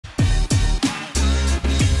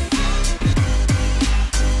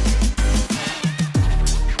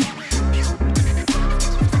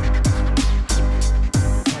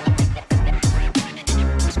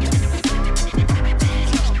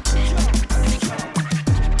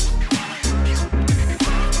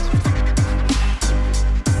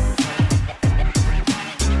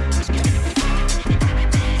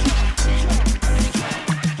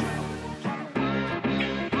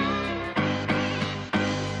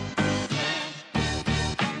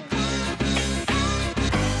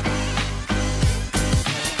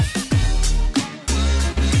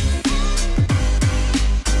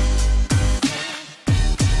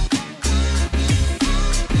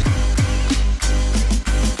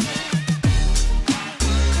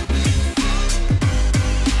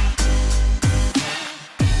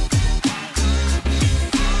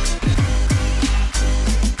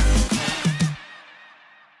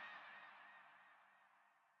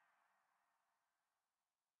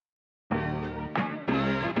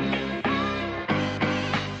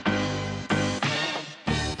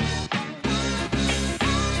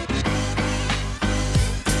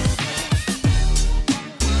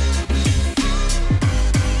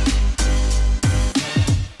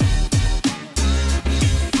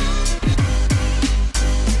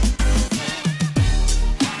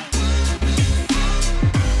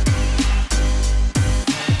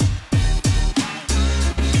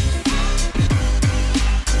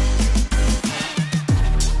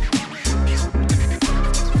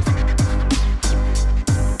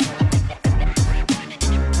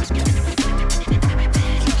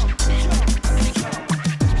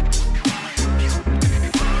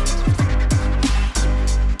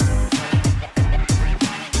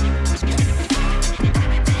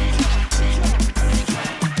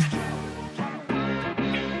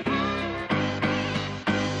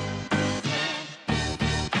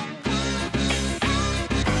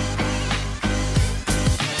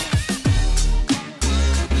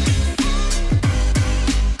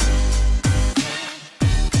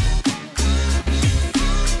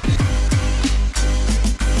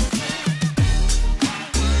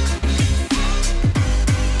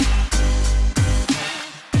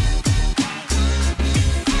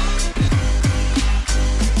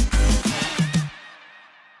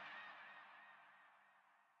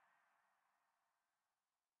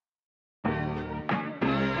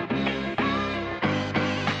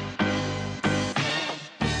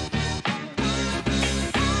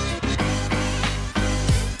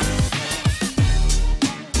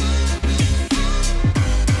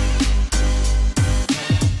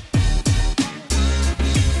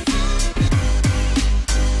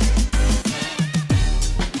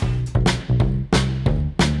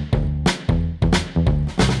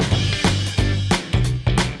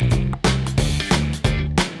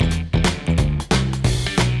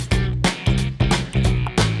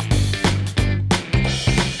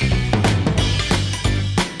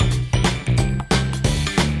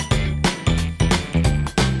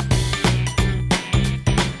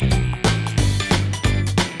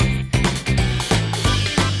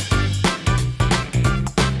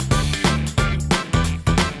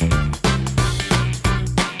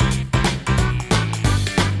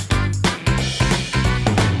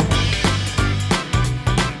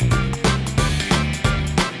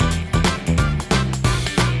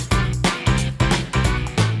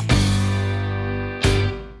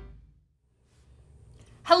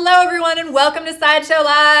everyone, and welcome to Sideshow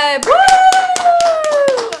Live. Woo!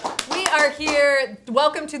 We are here.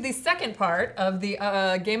 Welcome to the second part of the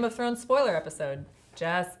Game of Thrones spoiler episode.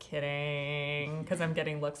 Just kidding, because I'm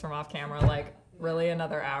getting looks from off camera like, really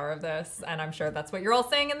another hour of this? And I'm sure that's what you're all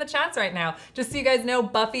saying in the chats right now. Just so you guys know,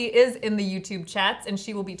 Buffy is in the YouTube chats, and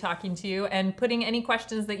she will be talking to you and putting any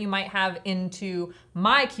questions that you might have into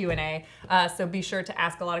my Q&A. So be sure to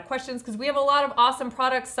ask a lot of questions, because we have a lot of awesome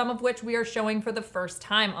products, some of which we are showing for the first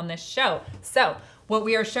time on this show. So what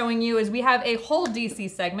we are showing you is we have a whole DC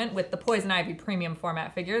segment with the Poison Ivy Premium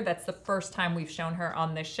Format Figure. That's the first time we've shown her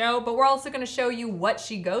on this show, but we're also gonna show you what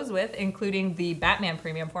she goes with, including the Batman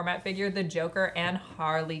Premium Format Figure, the Joker, and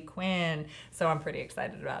Harley Quinn. So I'm pretty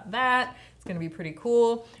excited about that. It's gonna be pretty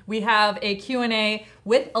cool. We have a Q&A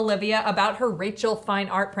with Olivia about her Rachael Fine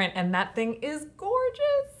Art Print, and that thing is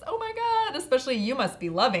gorgeous. Oh my God, especially you must be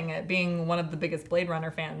loving it, being one of the biggest Blade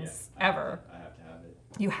Runner fans ever. I have to have it.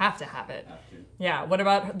 You have to have it. I have to. Yeah, what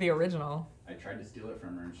about the original? I tried to steal it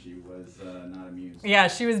from her and she was not amused. Yeah,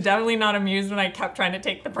 she was definitely not amused when I kept trying to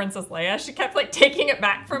take the Princess Leia. She kept like taking it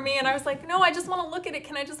back from me, and I was like, no, I just want to look at it.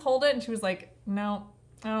 Can I just hold it? And she was like, no,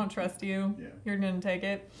 I don't trust you. Yeah. You're gonna take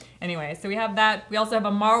it. Anyway, so we have that. We also have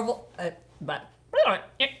a Marvel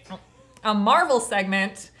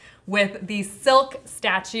segment with the Silk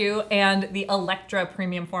statue and the Elektra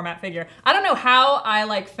Premium Format Figure. I don't know how I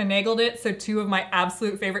like finagled it so two of my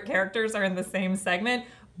absolute favorite characters are in the same segment,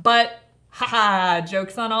 but haha,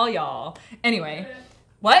 joke's on all y'all. Anyway,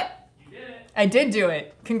 what? You did it. I did do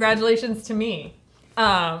it. Congratulations to me.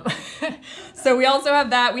 So we also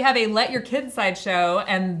have that. We have a Let Your Kids sideshow,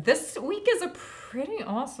 and this week is a pretty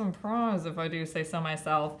awesome prize, if I do say so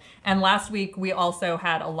myself. And last week we also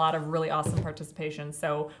had a lot of really awesome participation,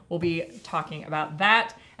 so we'll be talking about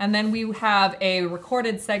that. And then we have a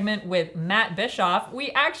recorded segment with Matt Bischoff.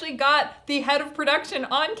 We actually got the head of production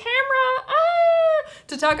on camera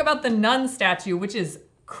to talk about the nun statue, which is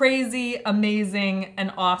crazy, amazing,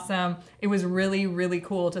 and awesome. It was really, really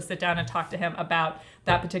cool to sit down and talk to him about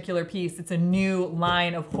that particular piece. It's a new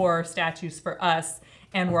line of horror statues for us,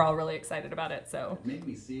 and we're all really excited about it. So it made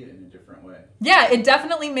me see it in a different way. Yeah, it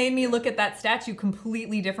definitely made me look at that statue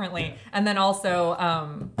completely differently. Yeah. And then also,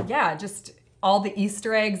 yeah, just all the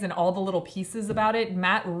Easter eggs and all the little pieces about it.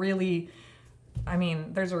 Matt really, I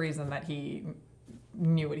mean, there's a reason that he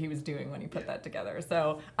knew what he was doing when he put that together.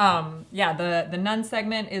 So yeah, the nun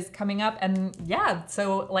segment is coming up, and yeah,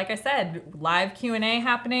 so like I said, live Q&A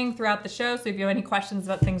happening throughout the show. So if you have any questions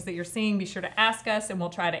about things that you're seeing, be sure to ask us and we'll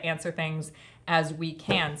try to answer things as we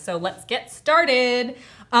can. So let's get started.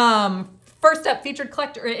 First up, featured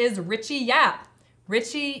collector is Richie Yap.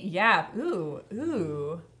 Richie Yap,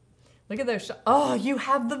 ooh. Look at those, oh, you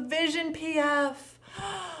have the Vision PF.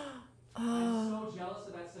 I'm so jealous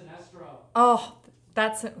of that Sinestro. Oh,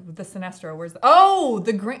 that's the Sinestro. Where's the, oh,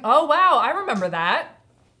 the green, oh wow, I remember that.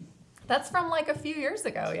 That's from like a few years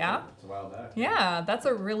ago, yeah? It's a while back. Yeah, that's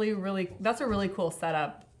a really cool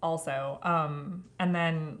setup also. And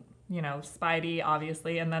then, you know, Spidey,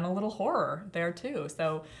 obviously, and then a little horror there too.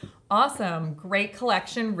 So awesome, great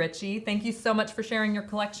collection, Richie. Thank you so much for sharing your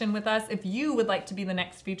collection with us. If you would like to be the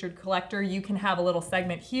next featured collector, you can have a little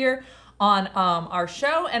segment here on our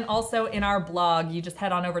show and also in our blog. You just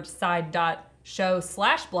head on over to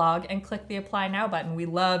side.show/blog and click the Apply Now button. We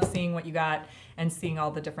love seeing what you got and seeing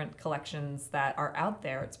all the different collections that are out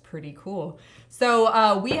there. It's pretty cool.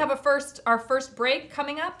 So we have our first break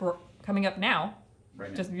coming up now.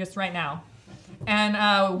 Right now. Just right now. And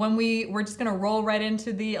we're just gonna roll right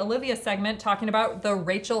into the Olivia segment talking about the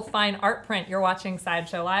Rachael Fine Art Print. You're watching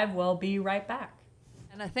Sideshow Live. We'll be right back.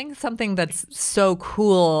 And I think something that's so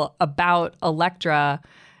cool about Elektra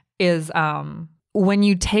is when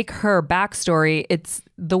you take her backstory, it's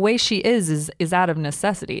the way she is out of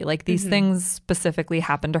necessity. Like these things specifically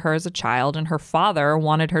happened to her as a child, and her father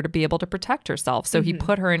wanted her to be able to protect herself. So he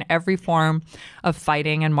put her in every form of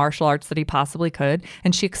fighting and martial arts that he possibly could,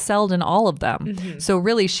 and she excelled in all of them. So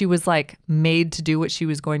really she was like made to do what she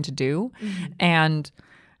was going to do. And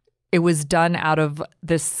it was done out of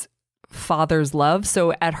this father's love.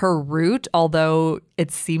 So at her root, although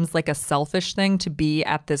it seems like a selfish thing to be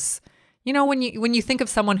at this, you know, when you think of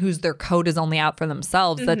someone whose their coat is only out for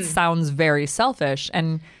themselves, that sounds very selfish.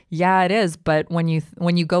 And yeah, it is. But when you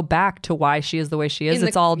go back to why she is the way she is,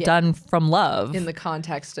 it's all done from love. In the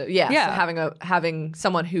context of so having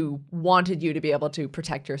someone who wanted you to be able to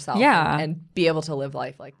protect yourself and be able to live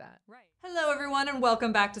life like that. Right. Hello, everyone, and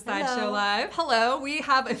welcome back to Sideshow Live. Hello. We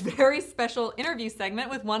have a very special interview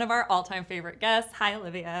segment with one of our all-time favorite guests. Hi,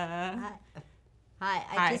 Olivia. Hi.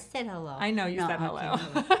 I just said hello. I know you said hello.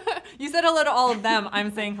 Okay. You said hello to all of them.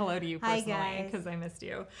 I'm saying hello to you personally Hi, because I missed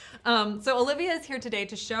you. So Olivia is here today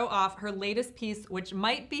to show off her latest piece, which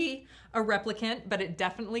might be a replicant, but it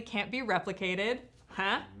definitely can't be replicated.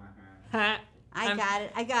 Huh? I got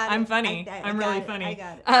it. I'm funny. I'm really funny. I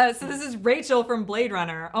got it. So this is Rachael from Blade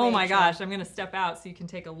Runner. Oh my Rachael. gosh, I'm gonna step out so you can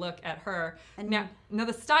take a look at her. Now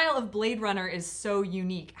the style of Blade Runner is so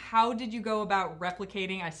unique. How did you go about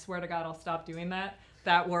replicating? I swear to God, I'll stop doing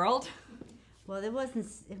that world. Well, it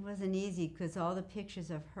wasn't easy because all the pictures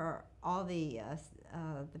of her, all the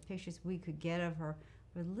pictures we could get of her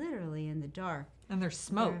were literally in the dark. And there's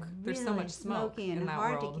smoke. There's so really much smoke smoky and in that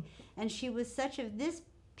hard world. and she was this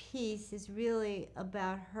piece is really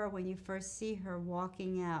about her when you first see her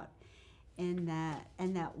walking out in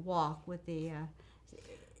that walk with the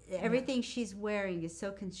everything she's wearing is so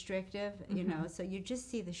constrictive, you know. So you just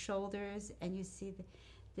see the shoulders and you see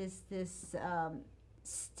this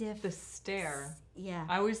stiff. The stare. Yeah.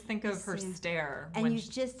 I always think of her stare. And when you're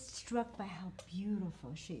just struck by how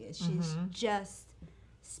beautiful she is. She's just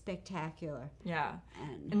spectacular. Yeah.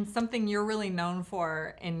 And something you're really known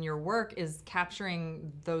for in your work is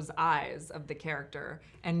capturing those eyes of the character.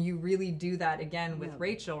 And you really do that again with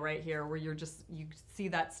Rachael right here, where you see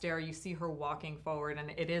that stare, you see her walking forward, and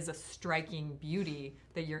it is a striking beauty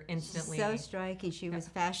that you're instantly... So striking. She was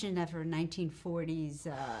fashioned after her 1940s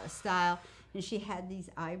style. And she had these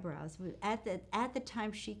eyebrows. At the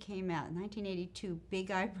time she came out, in 1982,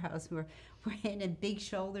 big eyebrows were in and big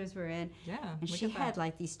shoulders were in. Yeah, and she had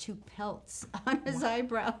like these two pelts on his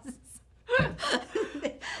eyebrows.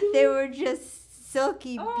 they were just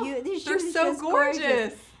silky, beautiful. They're so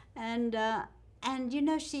gorgeous. And you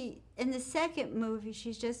know, she in the second movie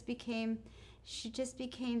she just became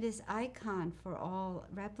this icon for all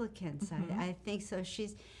replicants. I think so.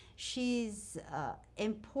 She's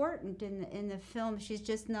important in the film. She's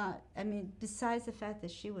just not, I mean, besides the fact that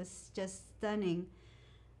she was just stunning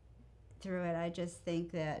through it, I just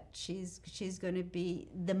think that she's going to be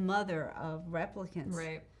the mother of replicants.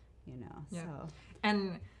 Right. You know, yeah. so.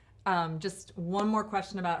 And just one more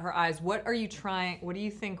question about her eyes. What do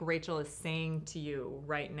you think Rachael is saying to you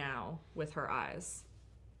right now with her eyes?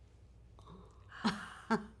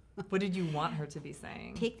 What did you want her to be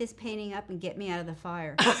saying? Take this painting up and get me out of the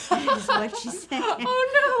fire. That is what she's saying.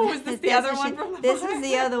 Oh no! Was this the other one from the This is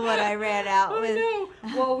the other one I ran out with. Oh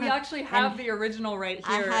no! Well, we actually have the original right here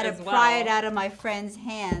I had as to well. pry it out of my friend's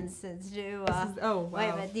hands to do. Oh wow! Wait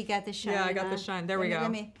a minute, you got the shine. Yeah, I got the shine. There we go.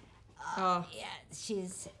 Let me. Yeah,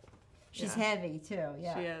 she's heavy too.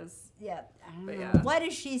 Yeah, she is. Yeah. I don't know. Yeah. What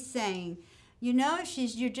is she saying? You know,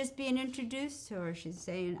 you're just being introduced to her. She's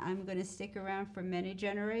saying, "I'm going to stick around for many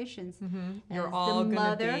generations." You're all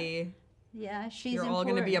going to be. Yeah, she's. You're important. all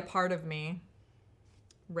going to be a part of me.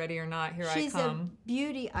 Ready or not, here I come. She's a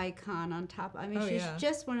beauty icon on top. I mean, she's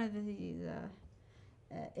just one of these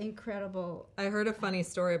incredible. I heard a funny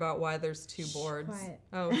story about why there's two boards. Quiet.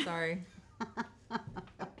 Oh, sorry.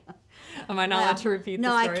 Am I not allowed to repeat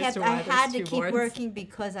the story as to why I there's had to two keep boards? working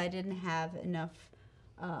because I didn't have enough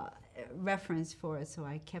reference for it, so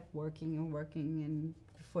I kept working, and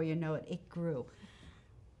before you know it, it grew.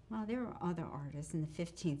 Well, there were other artists in the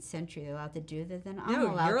 15th century allowed to do that. Then I'm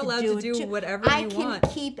allowed you're allowed to do whatever you want. I can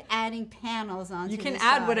keep adding panels onto. You can the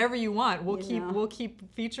add side. whatever you want. We'll keep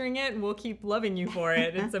featuring it, and we'll keep loving you for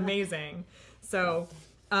it. It's amazing. So.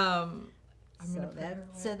 So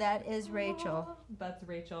that is Rachael. That's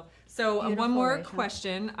Rachael. So Beautiful one more Rachael.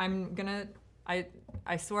 question.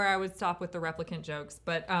 I swear I would stop with the replicant jokes,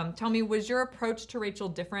 but tell me, was your approach to Rachael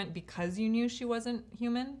different because you knew she wasn't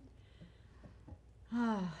human?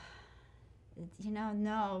 You know,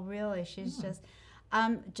 no, really. She's just,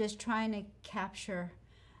 I'm just trying to capture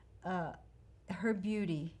her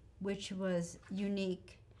beauty, which was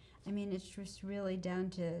unique. I mean, it's just really down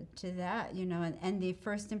to that, you know, and the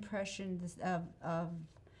first impression of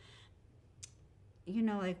you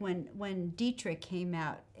know, like when Dietrich came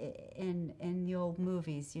out in the old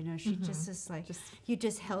movies, you know, she just was like, you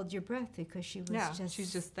just held your breath because she was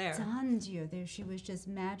she's just there. Stunned you. She was just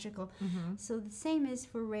magical. So the same is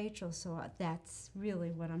for Rachael. So that's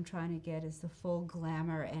really what I'm trying to get is the full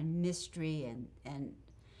glamour and mystery and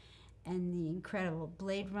the incredible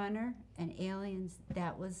Blade Runner and Aliens.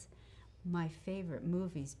 That was my favorite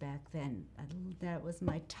movies back then. That was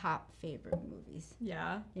my top favorite movies.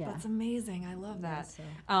 Yeah. That's amazing. I love that. So,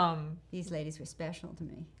 these ladies were special to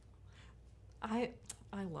me. I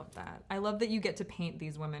love that. I love that you get to paint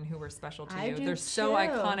these women who were special to you. I do They're so too.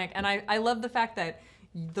 iconic. And I love the fact that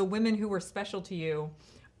the women who were special to you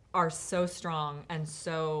are so strong and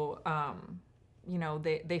so you know,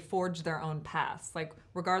 they forge their own paths. Like,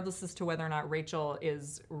 regardless as to whether or not Rachael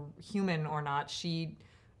is human or not, she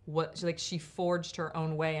forged her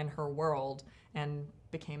own way in her world and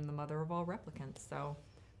became the mother of all replicants. So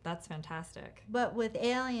that's fantastic. But with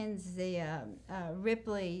Aliens, the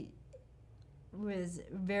Ripley was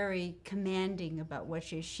very commanding about what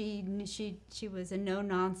she was a no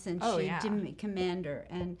nonsense commander,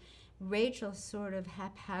 and Rachael sort of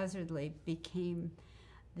haphazardly became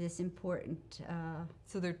this important.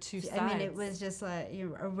 So they're two sides. I mean, it was just like, you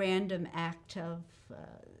know, a random act of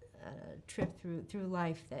trip through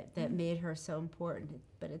life that made her so important.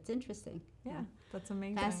 But it's interesting. Yeah, that's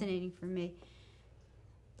amazing. Fascinating for me.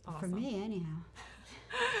 Awesome. For me, anyhow.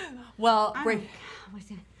 Well,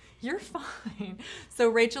 you're fine. So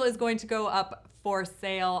Rachael is going to go up for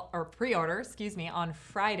sale, or pre-order, excuse me, on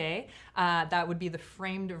Friday. That would be the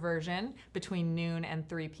framed version between noon and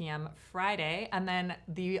 3 p.m. Friday. And then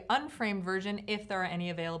the unframed version, if there are any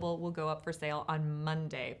available, will go up for sale on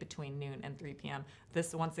Monday between noon and 3 p.m.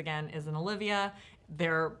 This, once again, is an Olivia.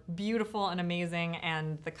 They're beautiful and amazing,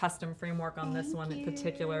 and the custom framework on this one in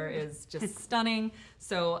particular is just stunning.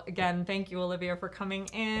 So again, thank you, Olivia, for coming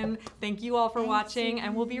in. Thank you all for watching,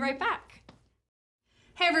 and we'll be right back.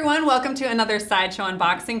 Hey everyone, welcome to another Sideshow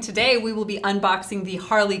unboxing. Today we will be unboxing the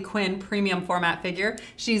Harley Quinn Premium Format Figure.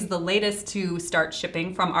 She's the latest to start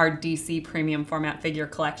shipping from our DC Premium Format Figure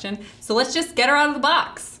collection. So let's just get her out of the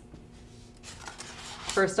box.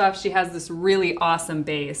 First off, she has this really awesome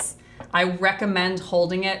base. I recommend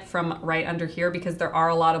holding it from right under here because there are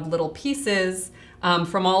a lot of little pieces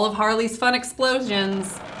from all of Harley's fun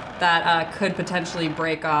explosions that could potentially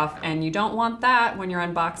break off, and you don't want that when you're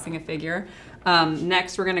unboxing a figure.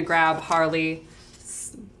 Next, we're gonna grab Harley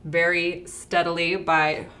very steadily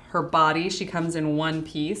by her body. She comes in one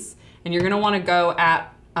piece, and you're gonna wanna go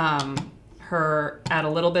at her at a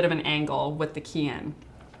little bit of an angle with the key in.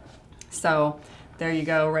 So there you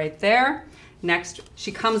go right there. Next,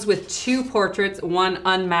 she comes with two portraits, one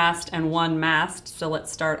unmasked and one masked. So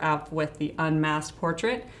let's start out with the unmasked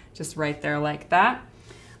portrait, just right there like that.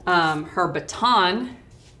 Her baton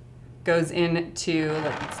goes into,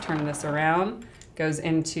 let's turn this around, goes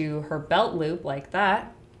into her belt loop like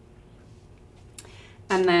that.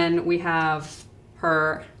 And then we have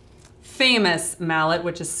her famous mallet,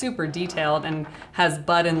 which is super detailed and has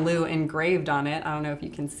Bud and Lou engraved on it. I don't know if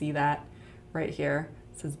you can see that right here.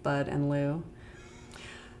 It says Bud and Lou.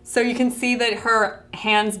 So you can see that her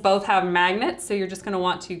hands both have magnets, so you're just gonna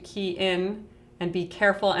want to key in and be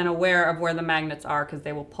careful and aware of where the magnets are because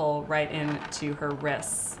they will pull right into her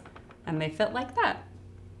wrists. And they fit like that.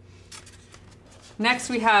 Next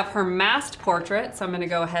we have her masked portrait, so I'm gonna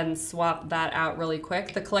go ahead and swap that out really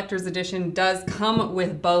quick. The collector's edition does come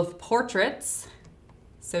with both portraits,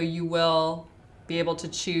 so you will be able to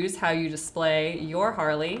choose how you display your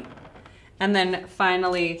Harley. And then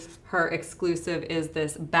finally, her exclusive is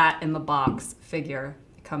this bat in the box figure.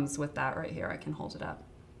 It comes with that right here. I can hold it up.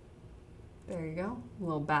 There you go, a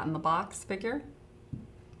little bat in the box figure.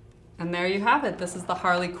 And there you have it. This is the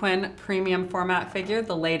Harley Quinn Premium Format Figure,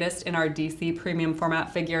 the latest in our DC Premium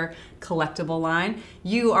Format Figure collectible line.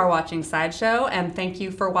 You are watching Sideshow, and thank you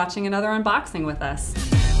for watching another unboxing with us.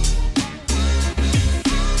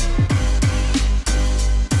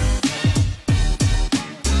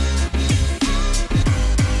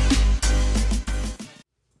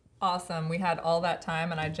 Awesome. We had all that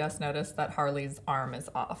time, and I just noticed that Harley's arm is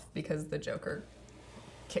off because the Joker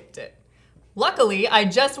kicked it. Luckily, I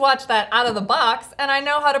just watched that out of the box, and I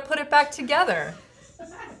know how to put it back together.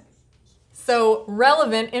 So,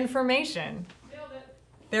 relevant information. Nailed it.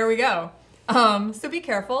 There we go. So be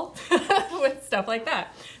careful with stuff like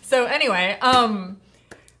that. So anyway,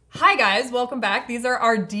 hi guys, welcome back. These are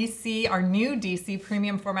our new DC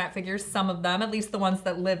Premium Format Figures, some of them, at least the ones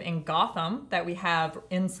that live in Gotham that we have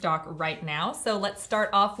in stock right now. So let's start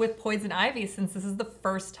off with Poison Ivy, since this is the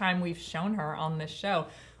first time we've shown her on this show.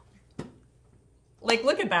 Like,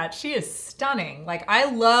 look at that, she is stunning. Like,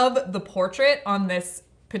 I love the portrait on this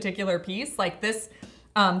particular piece. Like this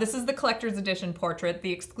is the collector's edition portrait.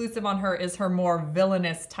 The exclusive on her is her more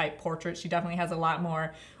villainous type portrait. She definitely has a lot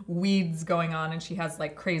more weeds going on, and she has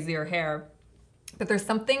like crazier hair. But there's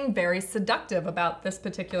something very seductive about this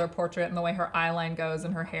particular portrait and the way her eyeline goes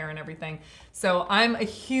and her hair and everything. So I'm a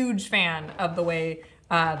huge fan of the way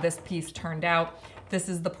this piece turned out. This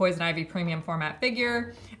is the Poison Ivy Premium Format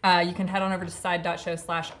Figure. You can head on over to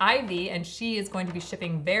side.show/Ivy, and she is going to be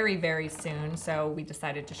shipping very, very soon, so we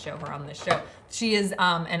decided to show her on this show. She is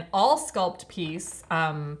an all sculpt piece,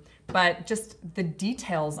 but just the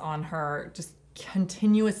details on her just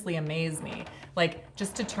continuously amaze me. like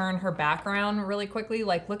just to turn her background really quickly,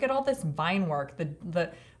 like look at all this vine work,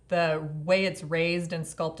 the way it's raised and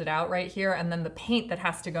sculpted out right here, and then the paint that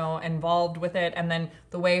has to go involved with it, and then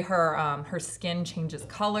the way her her skin changes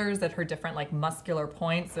colors at her different like muscular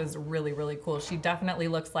points is really, really cool. She definitely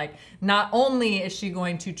looks like not only is she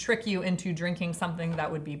going to trick you into drinking something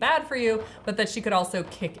that would be bad for you, but that she could also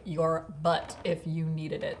kick your butt if you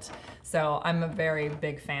needed it. So I'm a very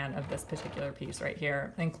big fan of this particular piece right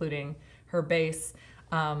here, including her base.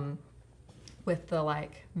 With the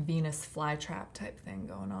like Venus flytrap type thing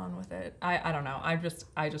going on with it. I don't know. I just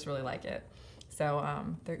really like it. So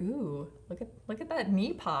ooh, look at that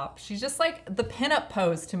knee pop. She's just like the pinup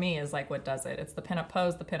pose to me is like what does it. It's the pinup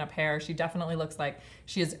pose, the pinup hair. She definitely looks like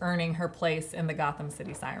she is earning her place in the Gotham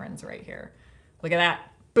City Sirens right here. Look at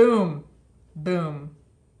that. Boom. Boom.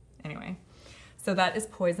 Anyway, so that is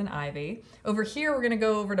Poison Ivy. Over here we're gonna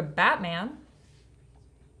go over to Batman.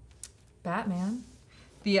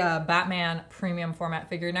 The Batman Premium Format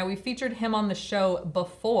Figure. Now, we featured him on the show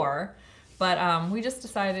before, but we just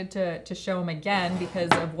decided to show him again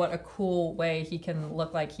because of what a cool way he can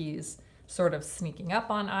look like he's sort of sneaking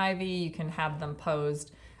up on Ivy. You can have them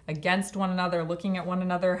posed against one another, looking at one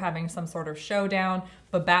another, having some sort of showdown.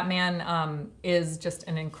 But Batman is just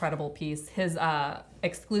an incredible piece. His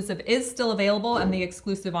exclusive is still available, and the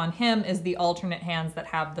exclusive on him is the alternate hands that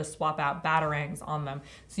have the swap out batarangs on them.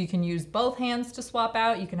 So you can use both hands to swap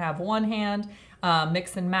out. You can have one hand,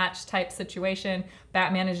 mix and match type situation.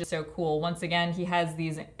 Batman is just so cool. Once again, he has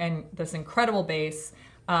this incredible base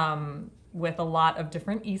with a lot of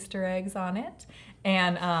different Easter eggs on it.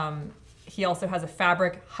 And he also has a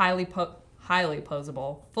fabric, highly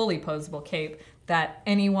posable, fully posable cape that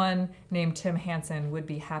anyone named Tim Hansen would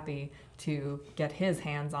be happy to get his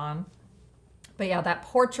hands on. But yeah, that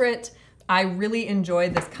portrait, I really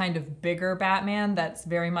enjoyed this kind of bigger Batman that's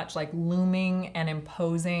very much like looming and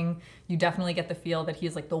imposing. You definitely get the feel that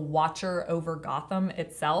he's like the watcher over Gotham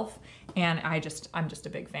itself. And I'm just a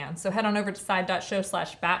big fan. So head on over to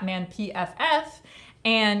side.show/BatmanPFF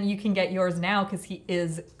and you can get yours now because he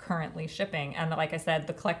is currently shipping. And like I said,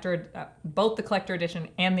 the both the collector edition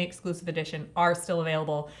and the exclusive edition are still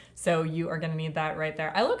available. So you are gonna need that right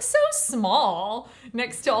there. I look so small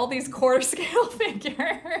next to all these quarter scale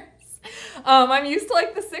figures. I'm used to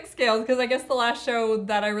like the 6 scales because I guess the last show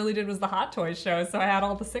that I really did was the Hot Toys show. So I had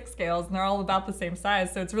all the 6 scales and they're all about the same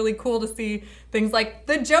size. So it's really cool to see things like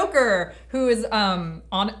the Joker, who is on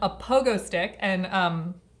a pogo stick.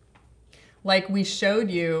 And like we showed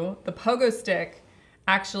you, the pogo stick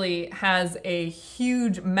actually has a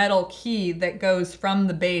huge metal key that goes from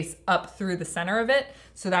the base up through the center of it.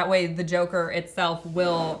 So that way the Joker itself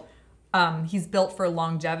will, he's built for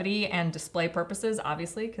longevity and display purposes,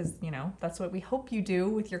 obviously, because, you know, that's what we hope you do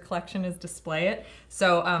with your collection is display it.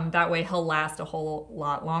 So that way he'll last a whole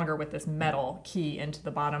lot longer with this metal key into the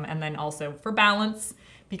bottom. And then also for balance,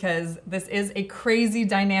 because this is a crazy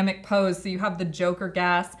dynamic pose. So you have the Joker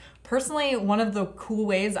gas. Personally, one of the cool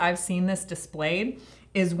ways I've seen this displayed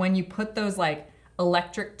is when you put those like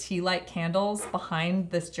electric tea light candles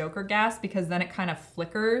behind this Joker gas, because then it kind of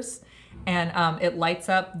flickers and it lights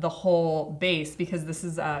up the whole base, because this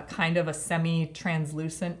is a kind of a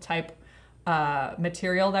semi-translucent type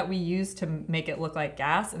material that we use to make it look like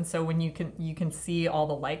gas. And so when you can see all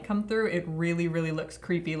the light come through, it really, really looks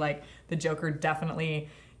creepy. Like the Joker definitely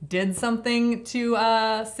did something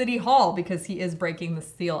to City Hall, because he is breaking the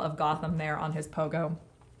seal of Gotham there on his pogo.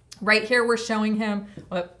 Right here we're showing him,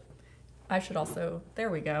 I should also, there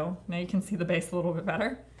we go. Now you can see the base a little bit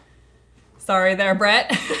better. Sorry there,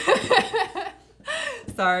 Brett.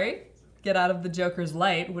 Sorry. Get out of the Joker's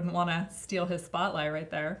light. Wouldn't want to steal his spotlight right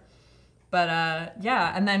there. But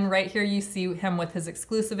yeah, and then right here you see him with his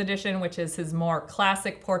exclusive edition, which is his more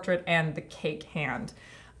classic portrait and the cake hand.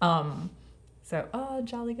 So, oh,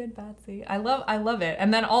 jolly good Batsy. I love it.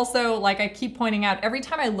 And then also, like I keep pointing out, every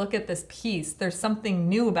time I look at this piece, there's something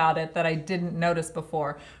new about it that I didn't notice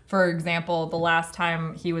before. For example, the last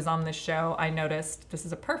time he was on this show, I noticed, this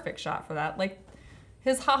is a perfect shot for that, like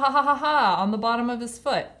his ha ha ha ha ha on the bottom of his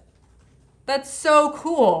foot. That's so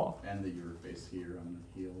cool. And the your face here on the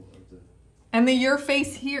heel of the... And the your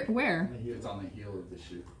face here, where? It's on the heel of the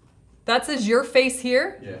shoe. That says your face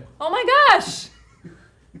here? Yeah. Oh my gosh.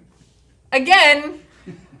 Again,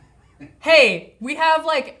 hey, we have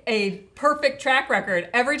like a perfect track record.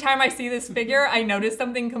 Every time I see this figure, I notice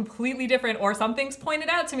something completely different, or something's pointed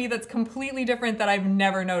out to me that's completely different that I've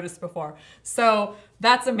never noticed before. So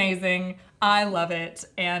that's amazing. I love it.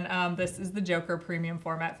 And this is the Joker Premium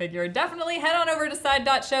Format Figure. Definitely head on over to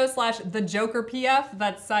side.show/thejokerpf.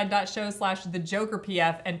 That's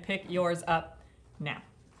side.show/thejokerpf and pick yours up now.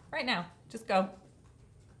 Right now. Just go.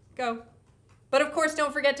 Go. But of course,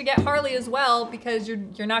 don't forget to get Harley as well, because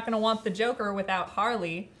you're not going to want the Joker without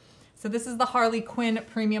Harley. So this is the Harley Quinn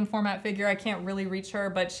Premium Format Figure. I can't really reach her,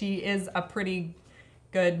 but she is a pretty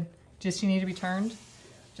good, just she needs to be turned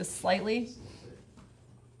just slightly.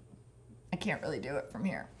 I can't really do it from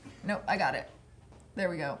here. Nope, I got it. There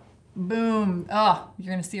we go. Boom. Oh,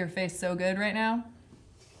 you're going to see her face so good right now.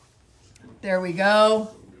 There we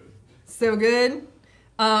go. So good.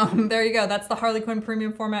 There you go. That's the Harley Quinn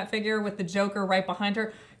Premium Format Figure with the Joker right behind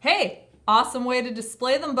her. Hey, awesome way to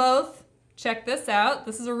display them both. Check this out.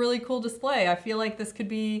 This is a really cool display. I feel like this could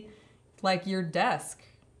be like your desk.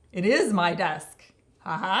 It is my desk.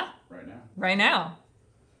 Haha. Right now. Right now.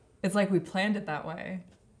 It's like we planned it that way.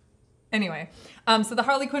 Anyway, so the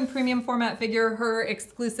Harley Quinn Premium Format Figure, her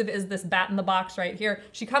exclusive is this Bat in the Box right here.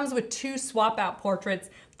 She comes with 2 swap out portraits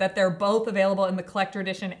that they're both available in the collector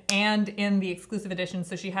edition and in the exclusive edition.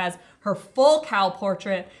 So she has her full cowl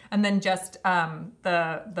portrait and then just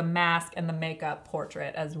the mask and the makeup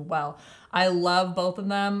portrait as well. I love both of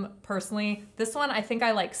them personally. This one I think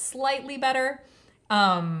I like slightly better.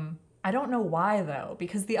 I don't know why though,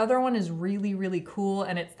 because the other one is really, really cool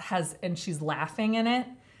and and she's laughing in it.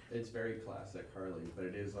 It's very classic Harley, but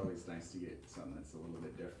it is always nice to get something that's a little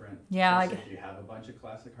bit different. Yeah. If you have a bunch of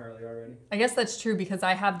classic Harley already. I guess that's true because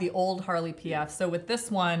I have the old Harley PF. So with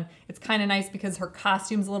this one, it's kind of nice because her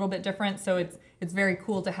costume's a little bit different. So it's very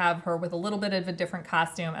cool to have her with a little bit of a different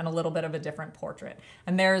costume and a little bit of a different portrait.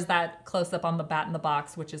 And there's that close up on the Bat in the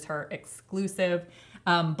Box, which is her exclusive.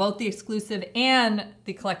 Both the exclusive and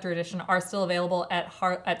the collector edition are still available at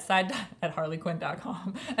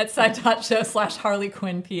harleyquinn.com, at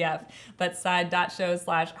side.show/harleyquinnpf. That's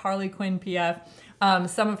side.show/harleyquinnpf.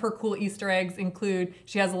 Some of her cool Easter eggs include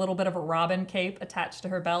she has a little bit of a Robin cape attached to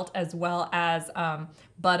her belt, as well as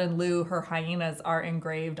Bud and Lou, her hyenas, are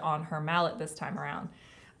engraved on her mallet this time around.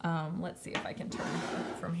 Let's see if I can turn her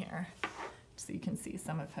from here so you can see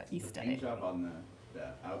some of her Easter eggs. The paint job on the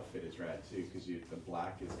outfit is rad too, because the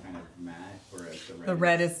black is kind of matte, whereas the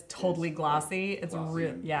red is totally glossy. It's glossy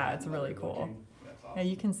it's really cool. Looking. That's awesome. Yeah,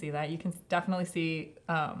 you can see that. You can definitely see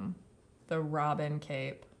the Robin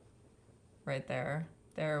cape right there.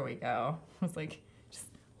 There we go. It's like just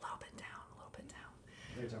a little bit down, a little bit down.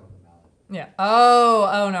 They're talking about the mallet. Yeah.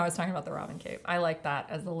 Oh no, I was talking about the Robin cape. I like that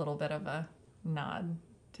as a little bit of a nod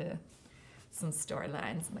to some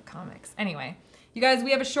storylines in the comics. Anyway, you guys,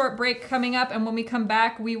 we have a short break coming up, and when we come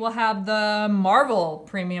back, we will have the Marvel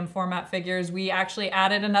Premium Format Figures. We actually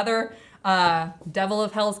added another the Devil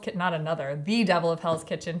of Hell's Kitchen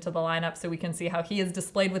to the lineup, so we can see how he is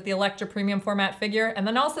displayed with the Elektra Premium Format Figure, and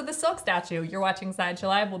then also the Silk statue. You're watching Sideshow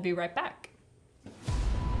Live. We'll be right back.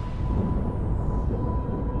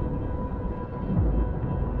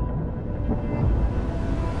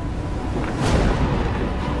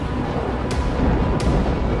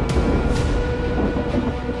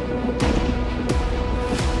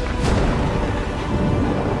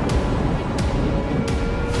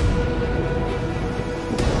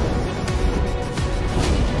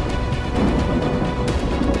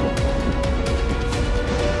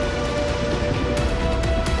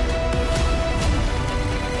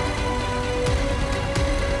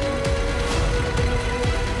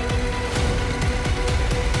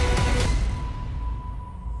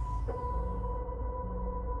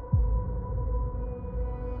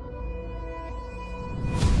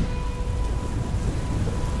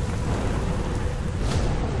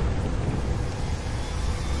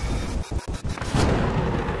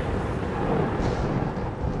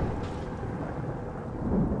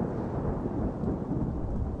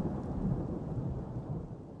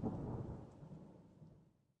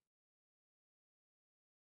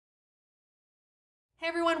 Hey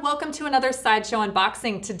everyone, welcome to another Sideshow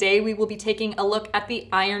unboxing. Today we will be taking a look at the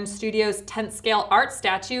Iron Studios 10th scale art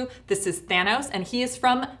statue. This is Thanos, and he is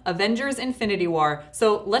from Avengers Infinity War.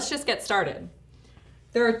 So let's just get started.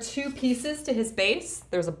 There are 2 pieces to his base.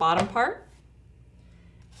 There's a bottom part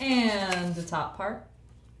and a top part.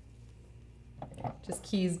 Just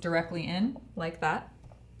keys directly in like that.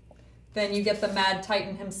 Then you get the Mad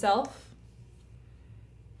Titan himself.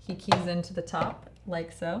 He keys into the top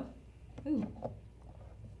like so. Ooh.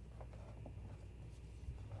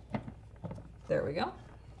 There we go.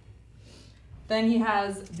 Then he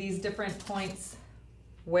has these different points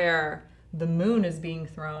where the moon is being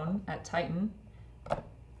thrown at Titan.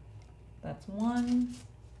 That's 1,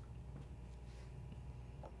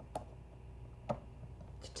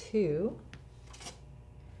 2,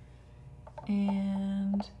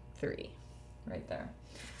 and 3, right there.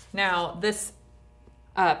 Now this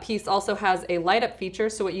piece also has a light up feature.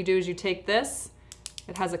 So what you do is you take this,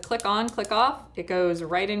 It has a click on, click off. It goes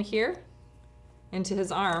right in here into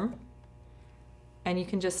his arm, and you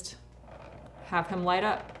can just have him light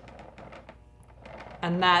up.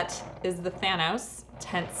 And that is the Thanos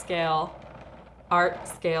 10th scale art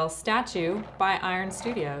scale statue by Iron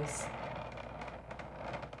Studios.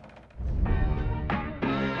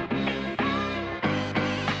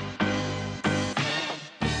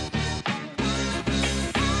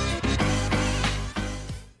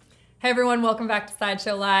 Hey everyone, welcome back to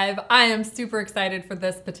Sideshow Live. I am super excited for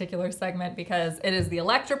this particular segment because it is the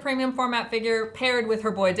Elektra Premium Format Figure paired with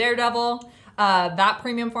her boy Daredevil. That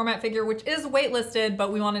premium format figure, which is waitlisted,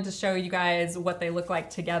 but we wanted to show you guys what they look like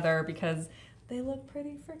together because they look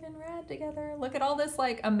pretty freaking rad together. Look at all this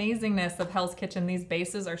like amazingness of Hell's Kitchen. These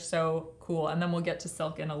bases are so cool, and then we'll get to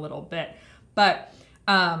Silk in a little bit. But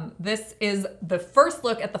this is the first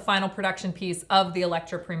look at the final production piece of the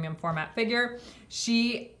Elektra Premium Format Figure.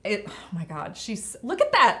 Oh my God, look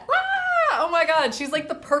at that. Ah, oh my God, she's like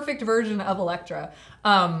the perfect version of Elektra.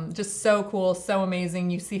 Just so cool, so amazing.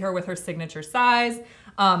 You see her with her signature size.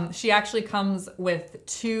 She actually comes with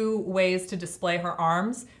 2 ways to display her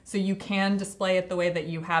arms. So you can display it the way that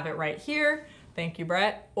you have it right here. Thank you,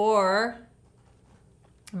 Brett. Or,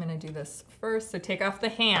 I'm gonna do this first. So take off the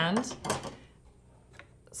hand,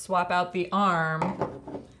 swap out the arm,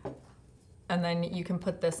 and then you can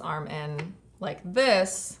put this arm in like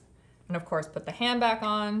this, and of course put the hand back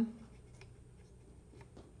on.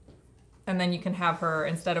 And then you can have her,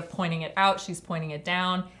 instead of pointing it out, she's pointing it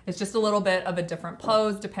down. It's just a little bit of a different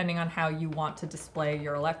pose depending on how you want to display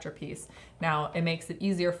your Elektra piece. Now, it makes it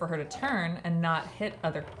easier for her to turn and not hit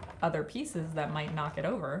other pieces that might knock it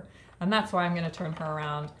over. And that's why I'm gonna turn her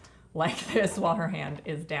around like this while her hand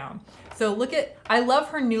is down. So I love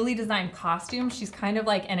her newly designed costume. She's kind of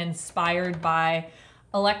like inspired by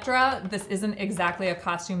Elektra. This isn't exactly a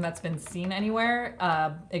costume that's been seen anywhere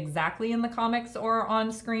exactly in the comics or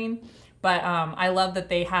on screen. But I love that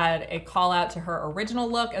they had a call out to her original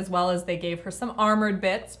look, as well as they gave her some armored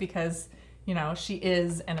bits because, you know, she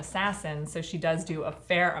is an assassin, so she does do a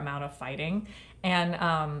fair amount of fighting and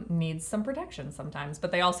needs some protection sometimes.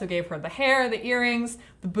 But they also gave her the hair, the earrings,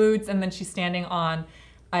 the boots, and then she's standing on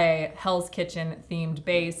a Hell's Kitchen themed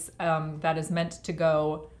base that is meant to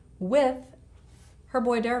go with her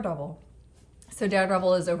boy Daredevil. So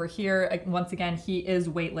Daredevil is over here. Once again, he is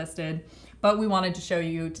waitlisted, but we wanted to show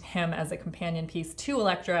you him as a companion piece to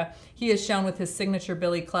Elektra. He is shown with his signature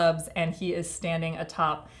billy clubs, and he is standing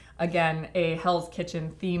atop, again, a Hell's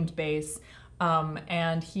Kitchen themed base.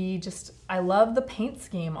 And I love the paint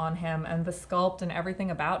scheme on him, and the sculpt and everything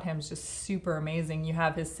about him is just super amazing. You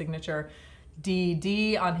have his signature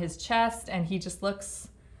DD on his chest, and he just looks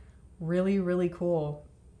really, really cool.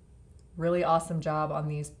 Really awesome job on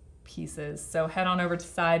these pieces. So head on over to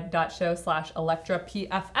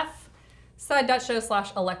side.show/ElektraPFF,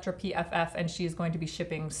 side.show/ElektraPFF, and she's going to be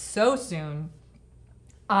shipping so soon.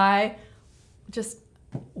 Wow.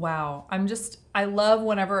 I love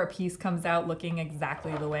whenever a piece comes out looking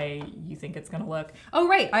exactly the way you think it's gonna look. Oh,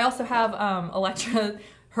 right, I also have Elektra,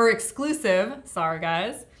 her exclusive, sorry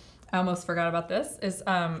guys, I almost forgot about this, is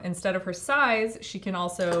instead of her size, she can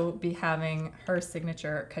also be having her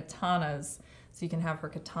signature katanas. So you can have her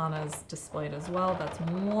katanas displayed as well. That's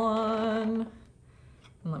one.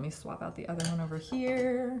 And let me swap out the other one over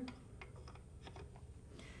here.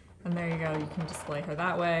 And there you go, you can display her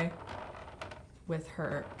that way with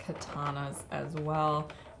her katanas as well.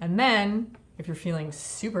 And then, if you're feeling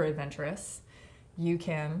super adventurous, you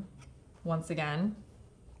can, once again,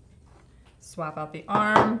 swap out the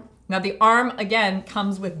arm. Now the arm, again,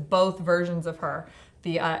 comes with both versions of her,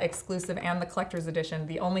 the exclusive and the collector's edition.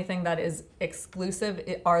 The only thing that is exclusive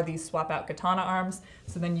are these swap out katana arms.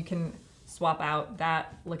 So then you can swap out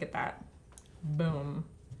that, look at that, boom.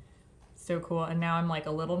 So cool. And now I'm like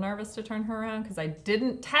a little nervous to turn her around because I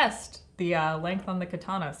didn't test the length on the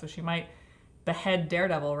katana. So she might behead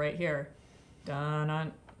Daredevil right here.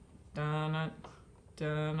 Dun-dun, dun-dun,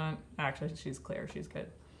 dun-dun. Actually, she's clear, she's good.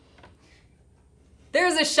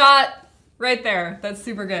 There's a shot right there. That's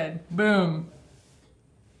super good. Boom.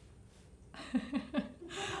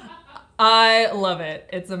 I love it.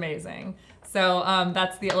 It's amazing. So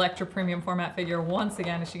that's the Elektra Premium Format Figure. Once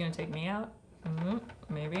again, is she gonna take me out?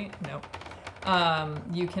 Maybe, nope.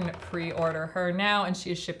 You can pre-order her now, and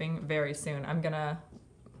she is shipping very soon. I'm gonna,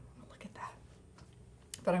 look at that.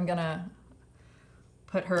 But I'm gonna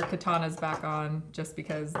put her katanas back on just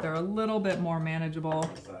because they're a little bit more manageable.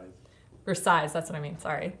 Or size, that's what I mean,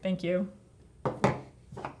 sorry. Thank you.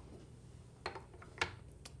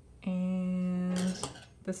 And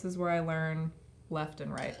this is where I learn left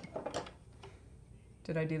and right.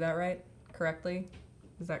 Did I do that right? Correctly?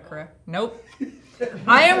 Is that correct? Nope.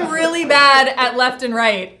 I am really bad at left and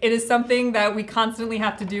right. It is something that we constantly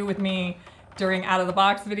have to do with me during out of the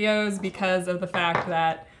box videos because of the fact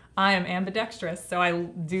that I am ambidextrous. So I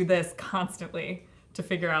do this constantly to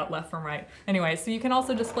figure out left from right. Anyway, so you can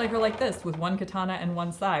also display her like this with one katana and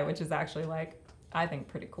one sai, which is actually like, I think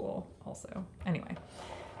pretty cool also. Anyway,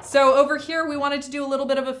 so over here we wanted to do a little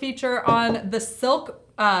bit of a feature on the silk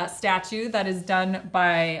statue that is done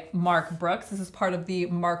by Mark Brooks. This is part of the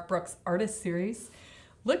Mark Brooks Artist Series.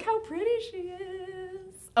 Look how pretty she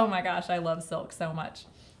is. Oh my gosh, I love silk so much.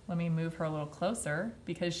 Let me move her a little closer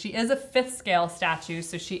because she is a 5th scale statue,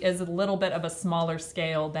 so she is a little bit of a smaller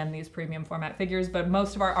scale than these premium format figures, but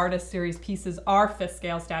most of our Artist Series pieces are 5th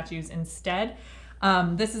scale statues instead.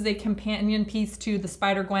 This is a companion piece to the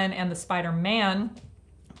Spider-Gwen and the Spider-Man,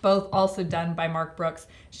 both also done by Mark Brooks.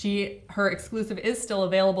 Her exclusive is still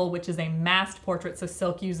available, which is a masked portrait. So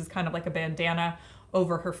Silk uses kind of like a bandana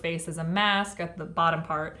over her face as a mask at the bottom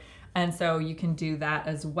part. And so you can do that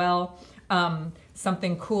as well.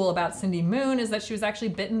 Something cool about Cindy Moon is that she was actually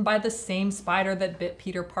bitten by the same spider that bit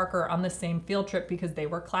Peter Parker on the same field trip because they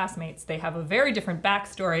were classmates. They have a very different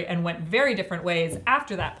backstory and went very different ways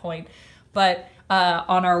after that point. But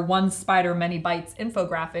on our One Spider Many Bites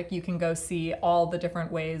infographic, you can go see all the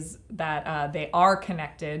different ways that they are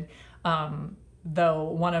connected. Though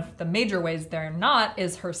one of the major ways they're not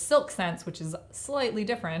is her silk sense, which is slightly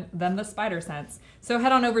different than the spider sense. So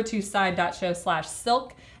head on over to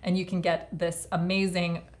side.show/silk and you can get this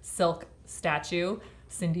amazing silk statue.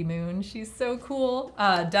 Cindy Moon, she's so cool.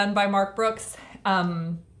 Done by Mark Brooks.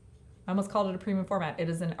 I almost called it a premium format. It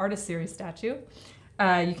is an Artist Series statue.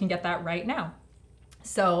 You can get that right now.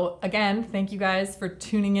 So again, thank you guys for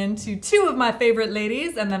tuning in to 2 of my favorite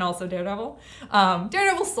ladies and then also Daredevil.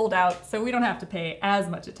 Daredevil sold out, so we don't have to pay as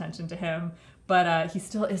much attention to him, but he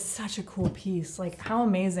still is such a cool piece. Like, how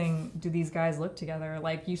amazing do these guys look together?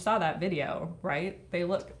 Like, you saw that video, right? They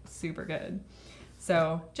look super good.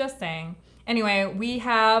 So just saying. Anyway, we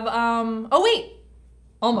have, oh wait,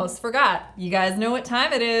 almost forgot. You guys know what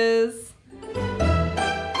time it is.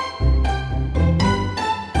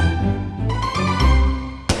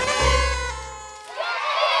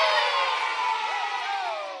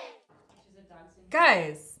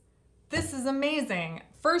 Guys, this is amazing.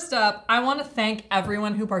 First up, I want to thank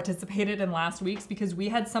everyone who participated in last week's because we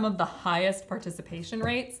had some of the highest participation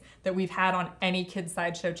rates that we've had on any Kids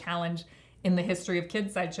Sideshow challenge in the history of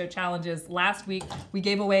Kids Sideshow challenges. Last week, we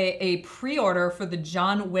gave away a pre-order for the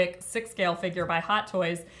John Wick 6-scale figure by Hot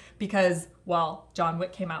Toys because, well, John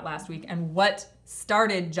Wick came out last week, and what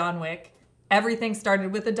started John Wick? Everything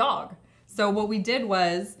started with a dog. So what we did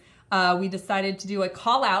was we decided to do a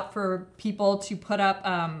call out for people to put up,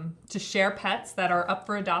 to share pets that are up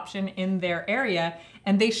for adoption in their area.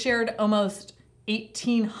 And they shared almost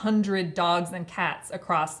 1,800 dogs and cats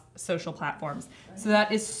across social platforms. So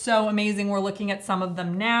that is so amazing. We're looking at some of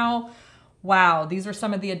them now. Wow, these are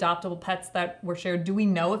some of the adoptable pets that were shared. Do we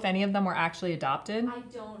know if any of them were actually adopted? I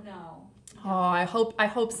don't know. Oh, I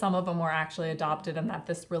hope some of them were actually adopted and that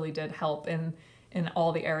this really did help in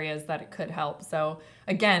all the areas that it could help. So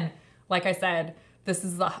again, like I said, this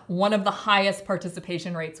is one of the highest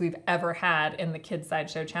participation rates we've ever had in the Kids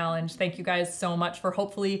Sideshow Challenge. Thank you guys so much for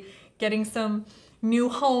hopefully getting some new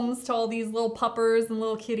homes to all these little puppers and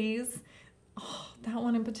little kitties. Oh, that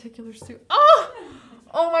one in particular, Sue.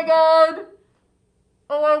 Oh my God.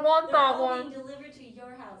 Oh, I want that one. Being delivered to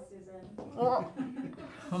your house, Susan. Well,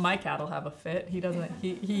 my cat will have a fit. He doesn't.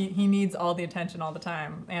 He needs all the attention all the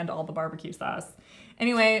time and all the barbecue sauce.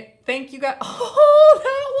 Anyway, thank you guys. Oh,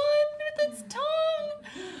 that one with its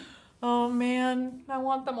tongue. Oh man, I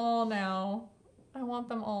want them all now. I want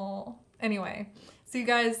them all. Anyway, so you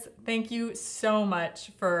guys, thank you so much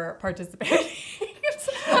for participating.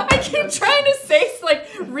 I keep trying to say, like,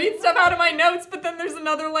 read stuff out of my notes, but then there's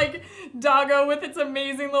another, like, doggo with its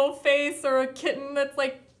amazing little face or a kitten that's,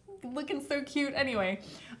 like, looking so cute. Anyway,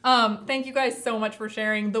 thank you guys so much for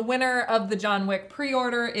sharing. The winner of the John Wick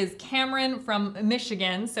pre-order is Cameron from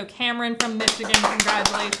Michigan. So Cameron from Michigan,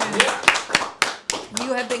 congratulations.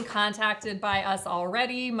 You have been contacted by us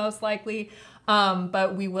already, most likely,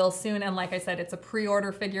 but we will soon. And like I said, it's a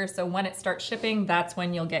pre-order figure, so when it starts shipping, that's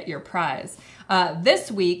when you'll get your prize.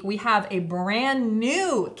 This week, we have a brand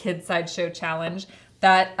new Kids Sideshow challenge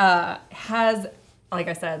that has, like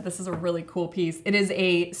I said, this is a really cool piece. It is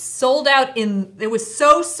a sold out it was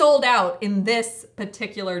so sold out in this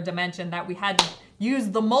particular dimension that we had to use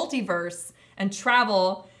the multiverse and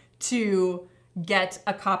travel to get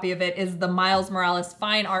a copy of it. Is the Miles Morales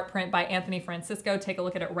Fine Art Print by Anthony Francisco. Take a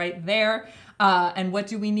look at it right there. And what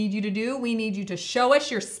do we need you to do? We need you to show us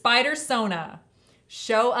your spider sona.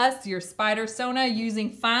 Show us your spider-sona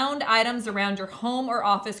using found items around your home or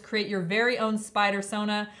office. Create your very own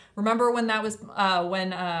spider-sona. Remember when that was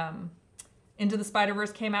when Into the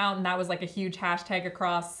Spider-Verse came out, and that was like a huge hashtag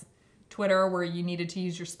across Twitter where you needed to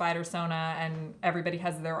use your spider-sona, and everybody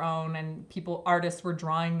has their own, and artists were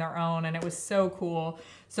drawing their own, and it was so cool.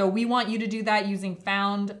 So we want you to do that using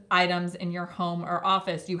found items in your home or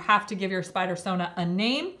office. You have to give your spider-sona a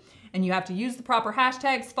name, and you have to use the proper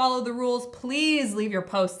hashtags, follow the rules. Please leave your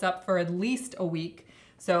posts up for at least a week.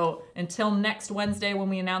 So until next Wednesday when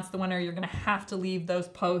we announce the winner, you're gonna have to leave those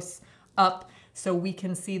posts up so we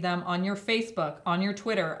can see them on your Facebook, on your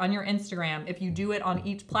Twitter, on your Instagram. If you do it on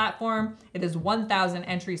each platform, it is 1,000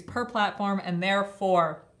 entries per platform, and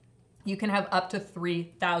therefore you can have up to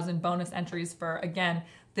 3,000 bonus entries for, again,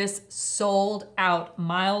 this sold out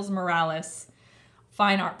Miles Morales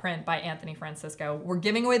Fine Art Print by Anthony Francisco. We're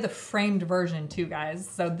giving away the framed version too, guys.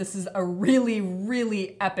 So this is a really,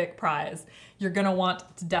 really epic prize. You're gonna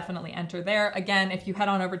want to definitely enter there. Again, if you head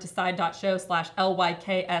on over to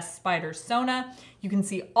side.show/LYKS-spider-sona, you can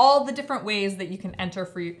see all the different ways that you can enter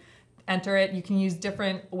it. You can use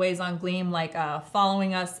different ways on Gleam, like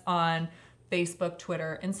following us on Facebook,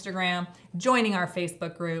 Twitter, Instagram, joining our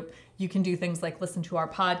Facebook group. You can do things like listen to our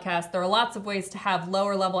podcast. There are lots of ways to have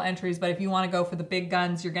lower level entries, but if you want to go for the big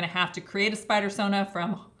guns, you're going to have to create a spider-sona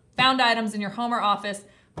from found items in your home or office,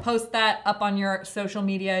 post that up on your social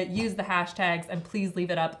media, use the hashtags, and please leave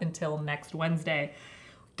it up until next Wednesday.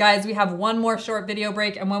 Guys, we have one more short video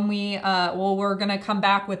break, and when we're going to come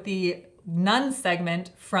back with the Nun segment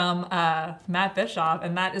from Matt Bischoff,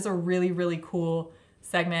 and that is a really, really cool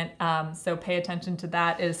segment, so pay attention to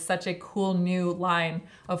that. It is such a cool new line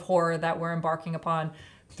of horror that we're embarking upon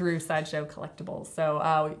through Sideshow Collectibles.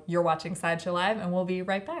 So you're watching Sideshow Live, and we'll be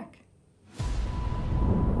right back.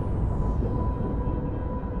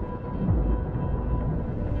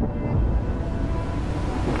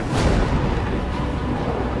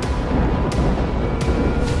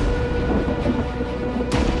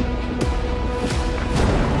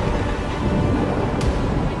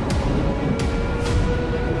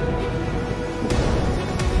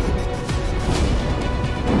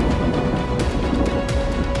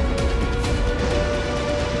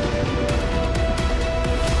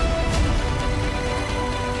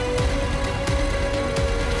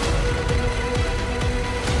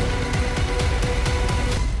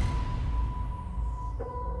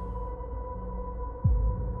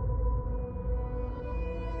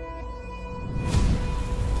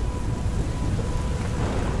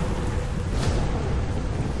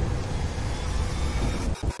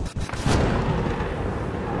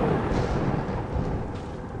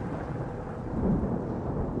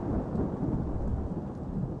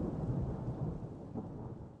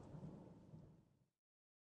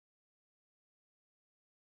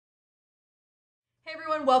 Hey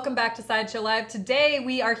everyone, welcome back to Sideshow Live. Today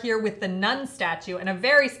we are here with the Nun statue and a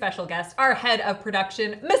very special guest, our head of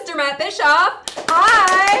production, Mr. Matt Bischoff.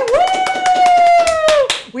 Hi! Woo!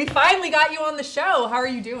 We finally got you on the show. How are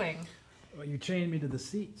you doing? Well, you chained me to the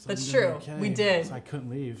seat. So that's true. Okay. We did. So I couldn't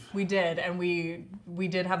leave. We did, and we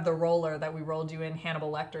did have the roller that we rolled you in Hannibal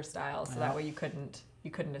Lecter style, so that way you couldn't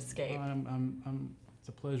escape. It's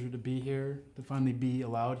a pleasure to be here, to finally be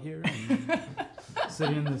allowed here, and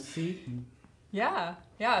sitting in the seat. And yeah.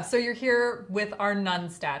 So you're here with our Nun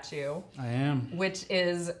statue. I am. Which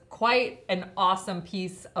is quite an awesome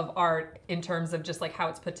piece of art in terms of just like how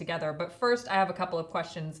it's put together. But first, I have a couple of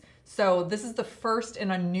questions. So this is the first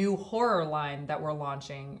in a new horror line that we're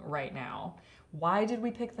launching right now. Why did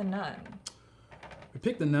we pick the Nun? We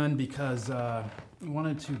picked the Nun because we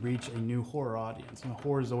wanted to reach a new horror audience. And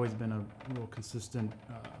horror has always been a real consistent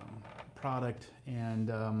product, and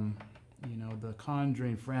you know, the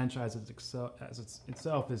Conjuring franchise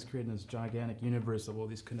itself is creating this gigantic universe of all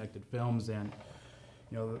these connected films, and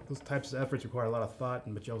you know, those types of efforts require a lot of thought,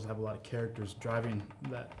 but you also have a lot of characters driving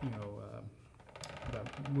that, you know,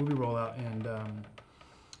 that movie rollout. And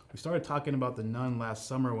we started talking about the Nun last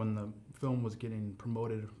summer when the film was getting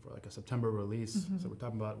promoted for like a September release. Mm-hmm. So we're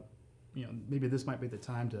talking about, you know, maybe this might be the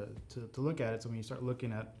time to look at it. So when you start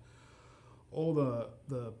looking at all the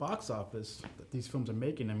box office that these films are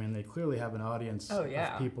making, I mean, they clearly have an audience of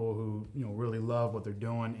people who, you know, really love what they're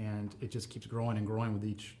doing, and it just keeps growing and growing with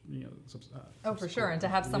each, you know. Oh, for sure. And to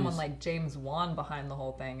have someone like James Wan behind the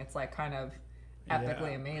whole thing, it's like kind of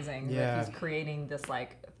epically amazing that he's creating this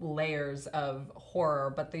like layers of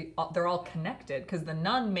horror, but they're all connected, because the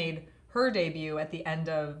Nun made her debut at the end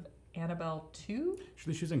of Annabelle 2? She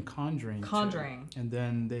was in Conjuring. And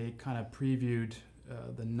then they kind of previewed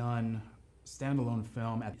the Nun standalone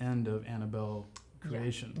film at the end of Annabelle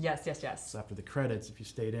creation. Yes, yes, yes. So after the credits, if you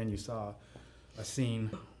stayed in, you saw a scene.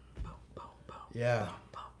 Yeah.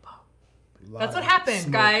 That's what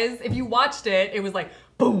happened, guys. If you watched it, it was like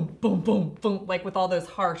boom, boom, boom, boom, like with all those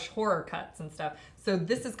harsh horror cuts and stuff. So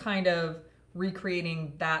this is kind of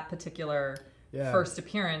recreating that particular first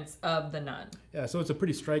appearance of the nun. Yeah, so it's a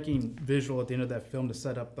pretty striking visual at the end of that film to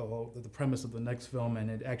set up the premise of the next film, and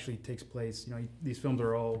it actually takes place. You know, these films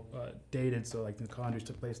are all dated, so like The Conjuring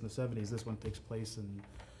took place in the 70s. This one takes place in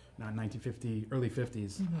 1950, early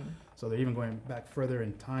 50s. So they're even going back further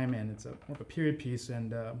in time, and it's more of a period piece.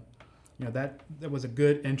 And you know, that was a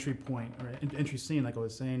good entry point or entry scene, like I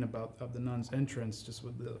was saying of the nun's entrance, just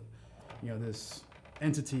with the, you know, this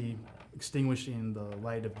entity extinguishing the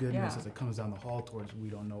light of goodness as it comes down the hall towards we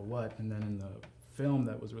don't know what. And then in the film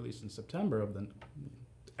that was released in September of the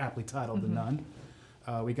aptly titled The Nun,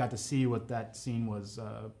 we got to see what that scene was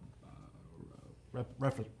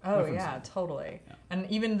referencing. Oh yeah, totally. Yeah.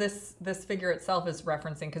 And even this figure itself is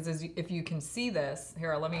referencing, because if you can see this,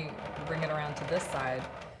 here, let me bring it around to this side.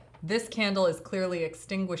 This candle is clearly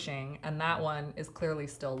extinguishing, and that one is clearly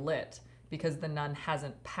still lit because the nun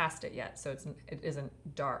hasn't passed it yet, so it isn't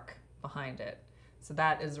dark behind it. So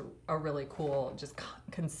that is a really cool, just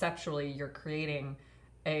conceptually, you're creating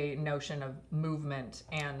a notion of movement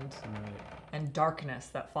and darkness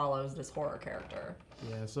that follows this horror character.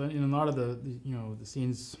 Yeah, so in a lot of the you know, the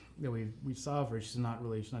scenes that we saw of her, she's not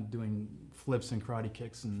doing flips and karate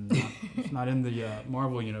kicks, and she's not in the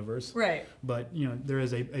Marvel universe. Right. But you know, there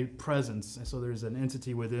is a presence, and so there's an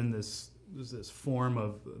entity within this form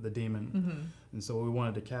of the demon. And so we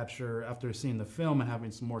wanted to capture, after seeing the film and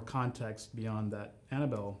having some more context beyond that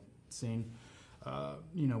Annabelle scene,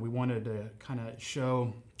 you know, we wanted to kind of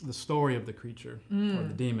show the story of the creature or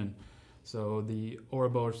the demon. So the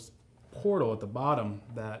Ouroboros portal at the bottom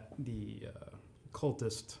that the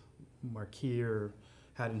cultist Marquis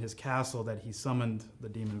had in his castle that he summoned the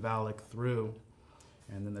demon Valak through.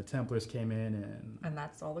 And then the Templars came in and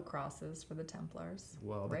that's all the crosses for the Templars.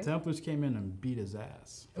 Well, right? The Templars came in and beat his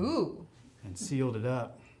ass. Ooh. And sealed it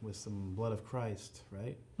up with some blood of Christ,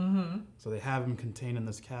 right? So they have him contained in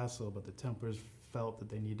this castle, but the Templars felt that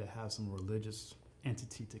they need to have some religious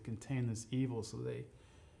entity to contain this evil, so they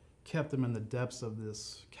kept him in the depths of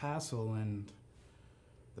this castle, and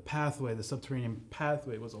the pathway, the subterranean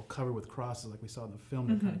pathway, was all covered with crosses like we saw in the film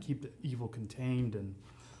to kind of keep the evil contained. And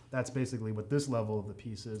that's basically what this level of the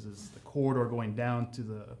piece is the corridor going down to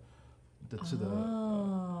the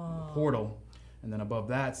portal, and then above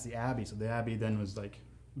that's the abbey. So the abbey then was like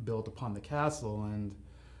built upon the castle, and the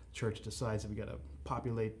church decides that we got to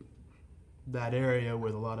populate that area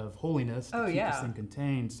with a lot of holiness to keep this thing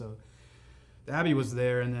contained. So the abbey was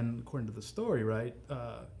there, and then according to the story, right,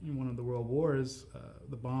 in one of the world wars,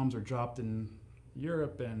 the bombs are dropped in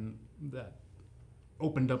Europe, and that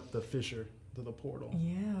opened up the fissure to the portal.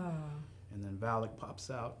 Yeah. And then Valak pops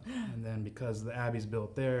out, and then because the abbey's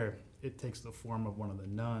built there, it takes the form of one of the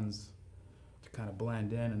nuns to kind of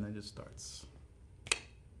blend in, and then just starts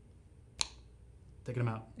taking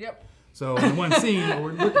them out. Yep. So in one scene, what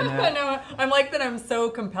we're looking at. I know. I'm like that. I'm so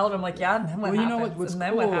compelled. I'm like, yeah. And then what happens? You know what's and then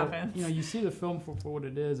cool, what happens? You know, you see the film for what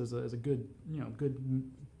it is as a good, you know,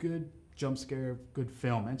 good jump scare, good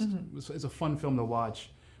film. It's a fun film to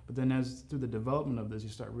watch. But then as through the development of this, you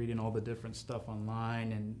start reading all the different stuff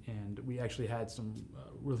online, and we actually had some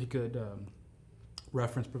really good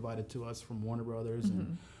reference provided to us from Warner Brothers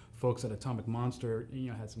and folks at Atomic Monster.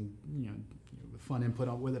 You know, had some fun input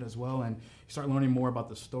with it as well, and you start learning more about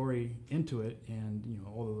the story into it, and you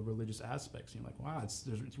know, all the religious aspects. You're like, wow,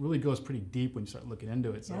 it really goes pretty deep when you start looking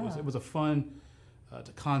into it. So it was a fun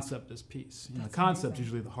to concept this piece. You know, the concept's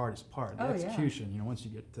usually the hardest part. The execution, you know, once you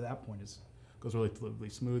get to that point, goes relatively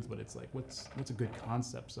smooth, but it's like, what's a good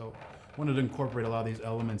concept? So I wanted to incorporate a lot of these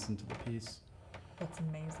elements into the piece. That's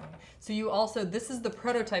amazing. So you also, this is the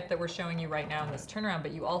prototype that we're showing you right now in this turnaround,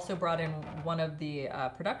 but you also brought in one of the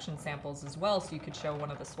production samples as well, so you could show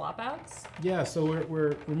one of the swap outs? Yeah, so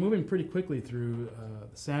we're moving pretty quickly through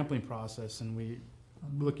the sampling process, and we're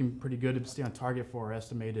looking pretty good to stay on target for our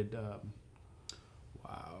estimated,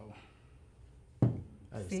 wow.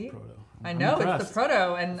 That is the proto. I know, it's the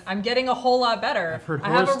proto, and I'm getting a whole lot better. I've heard I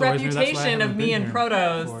have a stories, reputation of me and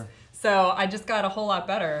protos, before. So I just got a whole lot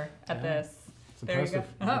better at this. It's impressive.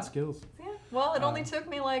 There you go. Skills. Yeah. Well, it only took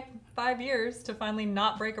me like 5 years to finally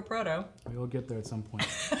not break a proto. We'll get there at some point.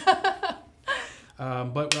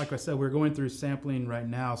 But like I said, we're going through sampling right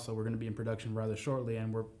now, so we're going to be in production rather shortly,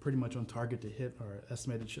 and we're pretty much on target to hit our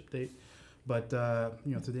estimated ship date. But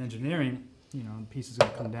you know, through the engineering, you know, the piece is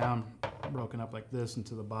going to come down, broken up like this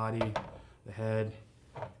into the body, the head,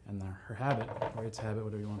 and her habit, or its habit,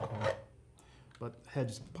 whatever you want to call it. but head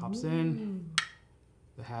just pops in.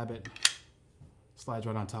 The habit slides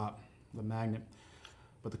right on top, the magnet.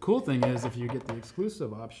 But the cool thing is, if you get the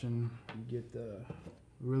exclusive option, you get the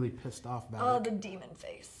really pissed off Valak. Oh, the demon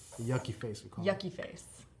face. The yucky face, we call Yucky it. face.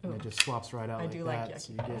 And it just swaps right out I like do that. like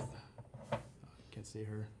So yucky you get, face. can't see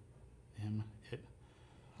her, him, it.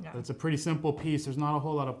 Yeah. But it's a pretty simple piece. There's not a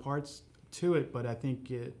whole lot of parts to it, but I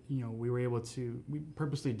think it, we were able to, we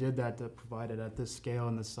purposely did that to provide it at this scale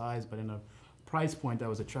and this size, but in a price point that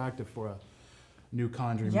was attractive for a new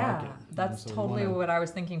Conjuring market. That's So we totally wanna- what I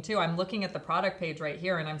was thinking too. I'm looking at the product page right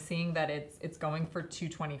here and I'm seeing that it's going for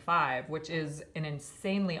 $225, which is an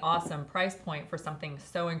insanely awesome price point for something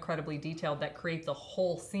so incredibly detailed that creates a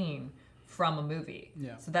whole scene from a movie.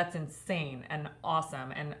 Yeah. So that's insane and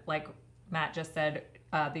awesome. And like Matt just said,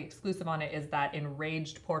 the exclusive on it is that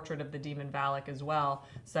enraged portrait of the demon Valak as well.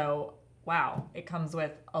 So wow, it comes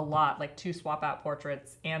with a lot, like 2 swap out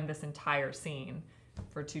portraits and this entire scene.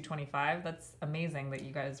 For $225, that's amazing that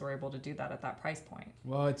you guys were able to do that at that price point.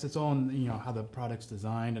 Well, it's its own, how the product's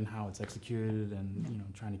designed and how it's executed, and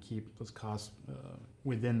trying to keep those costs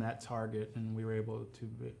within that target. And we were able to.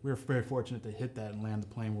 We were very fortunate to hit that and land the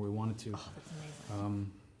plane where we wanted to. Oh, that's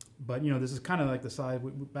amazing. But this is kind of like the size.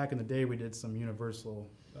 Back in the day, we did some Universal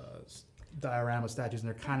diorama statues, and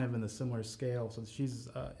they're kind of in the similar scale. So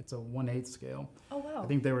it's a 1/8 scale. Oh wow. I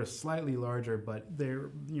think they were slightly larger, but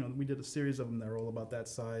they're, we did a series of them that are all about that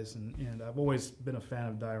size, and I've always been a fan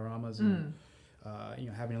of dioramas, and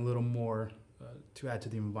having a little more to add to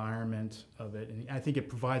the environment of it, and I think it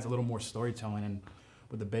provides a little more storytelling. And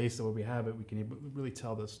with the base of what we have, we can really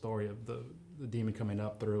tell the story of the demon coming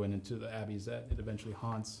up through and into the abbeys that it eventually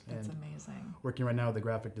haunts. That's and amazing. working right now with the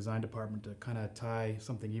graphic design department to kind of tie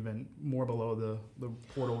something even more below the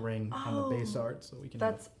portal ring on the base art, so we can.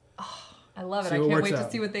 I love it. See I what can't works wait to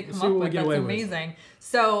out. see what they We'll come see up what we with. get That's away with. amazing.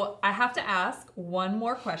 So I have to ask one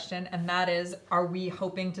more question, and that is, are we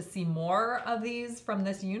hoping to see more of these from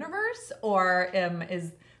this universe? Or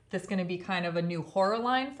is this going to be kind of a new horror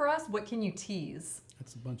line for us? What can you tease?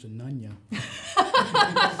 That's a bunch of nunya.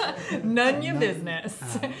 Nunya business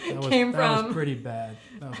That came was from... pretty bad.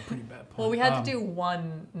 That was a pretty bad pun. Well, we had to do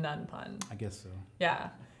one nun pun. I guess so. Yeah.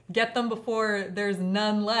 Get them before there's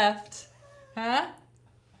none left. Huh?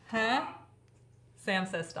 Huh? Sam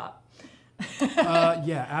says stop.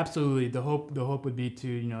 Yeah, absolutely. The hope would be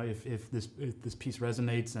to, if this piece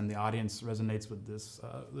resonates and the audience resonates with this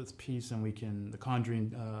piece, and the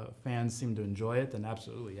Conjuring fans seem to enjoy it, then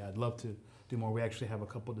absolutely, yeah, I'd love to do more. We actually have a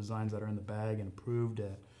couple designs that are in the bag and approved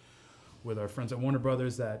with our friends at Warner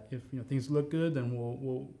Brothers. That if things look good, then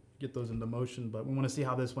we'll get those into motion. But we want to see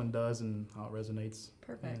how this one does and how it resonates.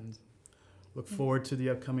 Perfect. And look forward to the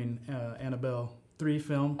upcoming Annabelle 3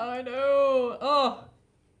 film. I know. Oh,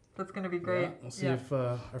 that's gonna be great. Yeah, we'll see if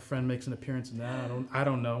our friend makes an appearance in that. I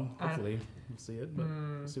don't know. Hopefully, we'll see it, but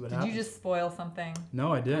we'll see what happens. Did you just spoil something?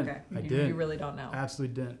 No, I didn't. Okay. I You didn't. really don't know.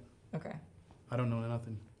 Absolutely didn't. Okay. I don't know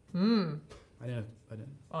nothing. I didn't.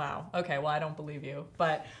 Wow. Okay. Well, I don't believe you,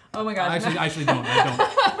 but oh my gosh. I actually don't. I don't.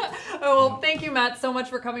 Oh, well, thank you, Matt, so much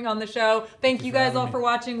for coming on the show. Thank you for guys having all me. for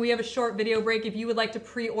watching. We have a short video break. If you would like to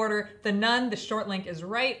pre-order The Nun, the short link is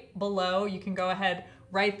right below. You can go ahead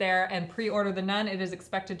right there and pre-order The Nun. It is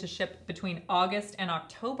expected to ship between August and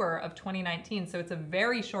October of 2019, so it's a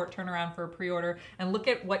very short turnaround for a pre-order. And look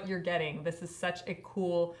at what you're getting. This is such a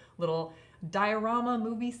cool little diorama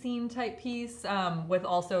movie scene type piece with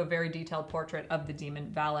also a very detailed portrait of the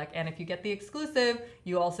demon Valak. And if you get the exclusive,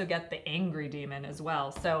 you also get the angry demon as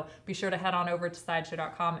well. So be sure to head on over to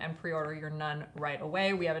sideshow.com and pre-order your Nun right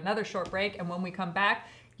away. We have another short break, and when we come back,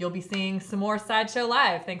 you'll be seeing some more Sideshow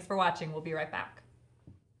Live. Thanks for watching. We'll be right back.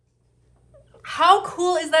 How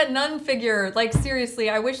cool is that nun figure? Like, seriously,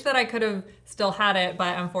 I wish that I could have still had it,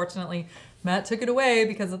 but unfortunately Matt took it away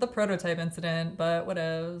because of the prototype incident, but what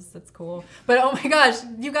else? It's cool. But oh my gosh,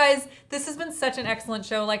 you guys, this has been such an excellent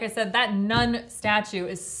show. Like I said, that nun statue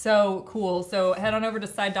is so cool. So head on over to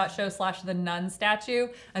side.show/the nun statue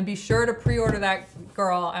and be sure to pre-order that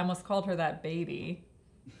girl. I almost called her that baby.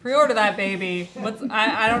 Pre-order that baby.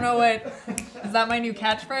 I don't know what, is that my new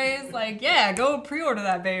catchphrase? Like, yeah, go pre-order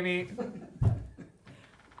that baby.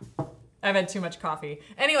 I've had too much coffee.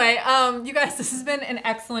 Anyway, you guys, this has been an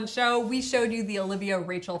excellent show. We showed you the Olivia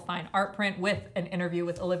Rachael Fine Art Print with an interview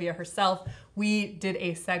with Olivia herself. We did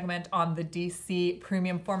a segment on the DC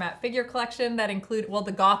Premium Format Figure collection that included, well,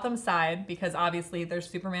 the Gotham side, because obviously there's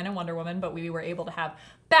Superman and Wonder Woman, but we were able to have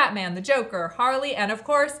Batman, the Joker, Harley, and of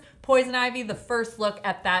course, Poison Ivy. The first look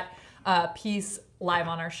at that piece live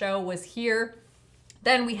on our show was here.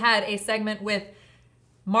 Then we had a segment with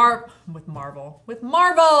with Marvel.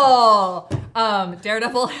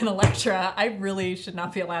 Daredevil and Elektra. I really should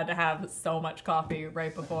not be allowed to have so much coffee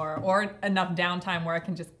right before, or enough downtime where I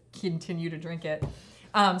can just continue to drink it.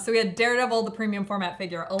 So we had Daredevil, the premium format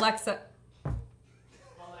figure.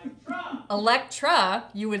 Elektra,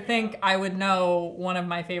 you would think I would know one of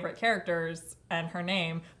my favorite characters and her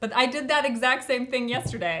name, but I did that exact same thing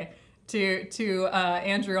yesterday to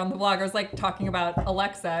Andrew on the vlog. I was like talking about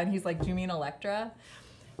Alexa, and he's like, "Do you mean Elektra?"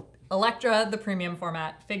 Elektra, the premium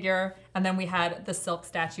format figure, and then we had the silk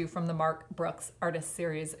statue from the Mark Brooks artist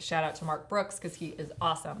series. Shout out to Mark Brooks because he is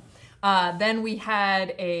awesome. Then we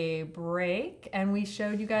had a break and we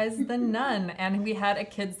showed you guys the Nun, and we had a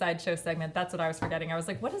kids sideshow segment. That's what I was forgetting. I was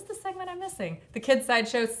like, what is the segment I'm missing? The kids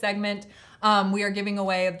sideshow segment. We are giving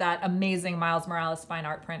away that amazing Miles Morales fine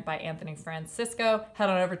art print by Anthony Francisco. Head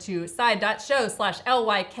on over to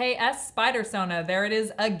side.show/LYKS Spidersona. There it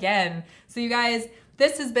is again. So you guys,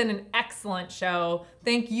 this has been an excellent show.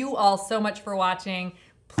 Thank you all so much for watching.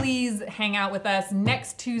 Please hang out with us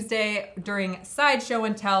next Tuesday during Sideshow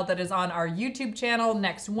and Tell that is on our YouTube channel.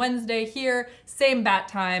 Next Wednesday here, same bat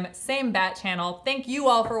time, same bat channel. Thank you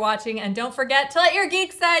all for watching, and don't forget to let your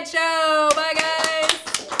geek side show. Bye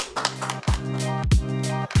guys.